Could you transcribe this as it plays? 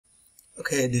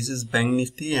Okay, this is Bank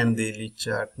Nifty and daily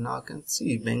chart. Now I can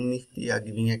see Bank Nifty are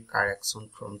giving a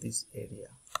correction from this area.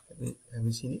 Have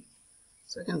you seen it?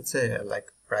 So I can say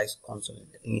like price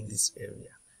consolidating in this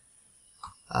area.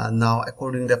 Now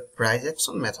according to the price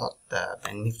action method, the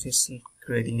Bank Nifty is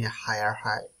creating a higher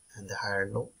high and a higher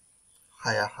low,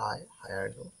 higher high,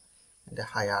 higher low, and a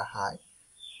higher high,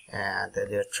 and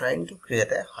they're trying to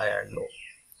create a higher low.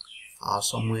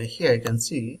 Somewhere here you can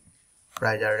see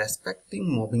price are respecting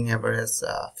moving average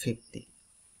 50.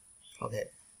 Okay,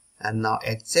 and now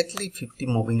exactly 50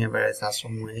 moving average are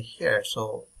somewhere here.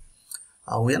 So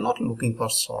we are not looking for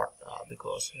short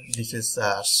because this is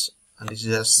a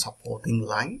supporting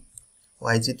line.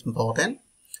 Why is it important?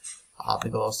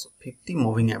 Because 50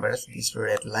 moving average, this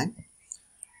red line,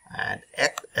 and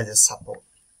act as a support,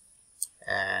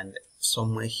 and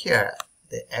somewhere here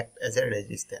they act as a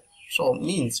resistance. So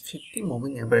means 50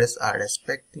 moving averages are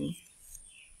respecting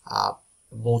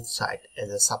both sides as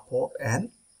a support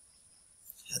and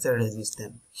as a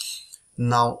resistance.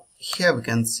 Now here we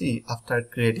can see after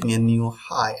creating a new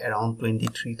high around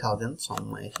 23,000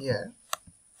 somewhere here.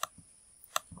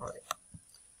 Alright,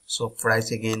 so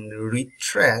price again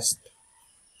retraced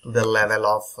to the level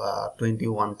of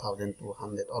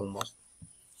 21,200 almost,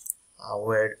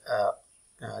 where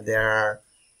there are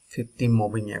 50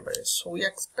 moving average. So we are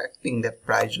expecting that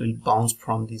price will bounce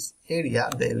from this area.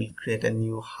 They will create a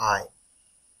new high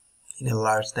in a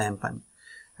large time frame,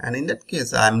 and in that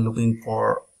case I'm looking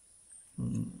for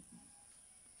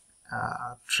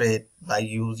trade by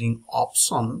using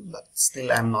option, but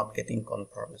still I'm not getting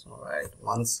confirmation. Right,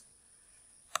 once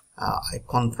I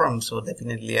confirm, so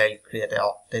definitely I'll create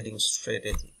a trading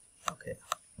strategy. Okay,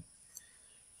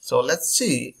 so let's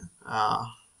see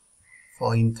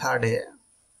for intraday.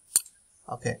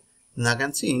 Okay, now I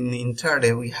can see in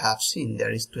intraday we have seen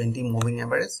there is 20 moving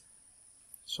average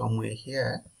somewhere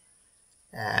here,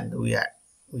 and we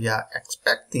are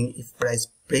expecting if price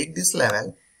break this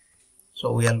level,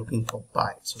 so we are looking for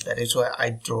buy. So that is why I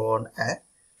drawn a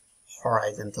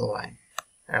horizontal line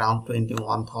around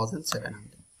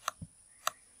 21,700.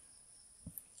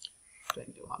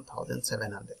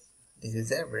 21,700. This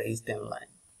is a resistance line.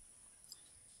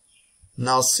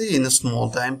 Now see in a small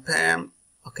time frame.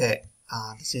 Okay.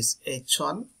 This is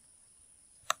H1.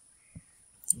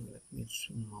 Let me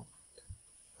zoom out.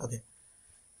 Okay,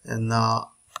 and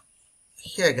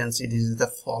here you can see this is the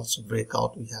false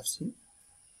breakout we have seen.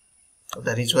 So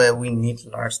that is why we need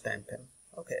large time frame.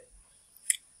 Okay,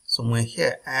 somewhere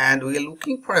here, and we are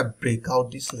looking for a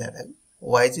breakout this level.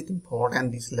 Why is it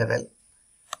important this level?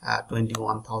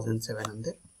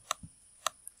 21,700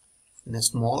 in a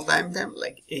small time frame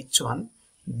like H1.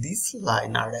 This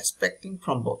line are respecting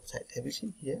from both sides. Have you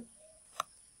seen here?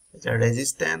 As a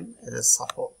resistance, as a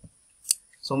support.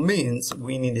 So means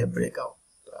we need a breakout.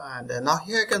 And now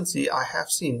here you can see I have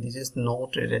seen this is no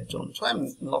traded zone. So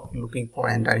I'm not looking for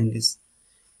entering this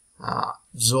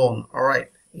zone.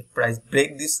 Alright, if price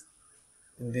break this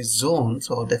in this zone,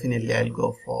 so definitely I'll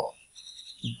go for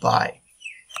buy.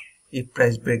 If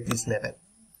price break this level,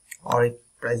 or if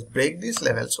price break this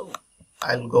level, so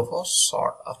I'll go for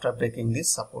short after breaking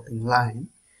this supporting line.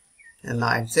 And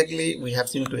now exactly we have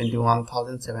seen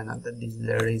 21,700. This is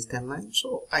the resistance line,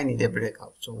 so I need a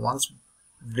breakout. So once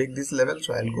break this level,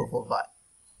 so I'll go for buy.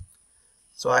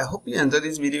 So I hope you enjoyed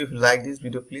this video. If you like this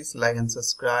video, please like and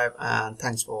subscribe, and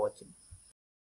thanks for watching.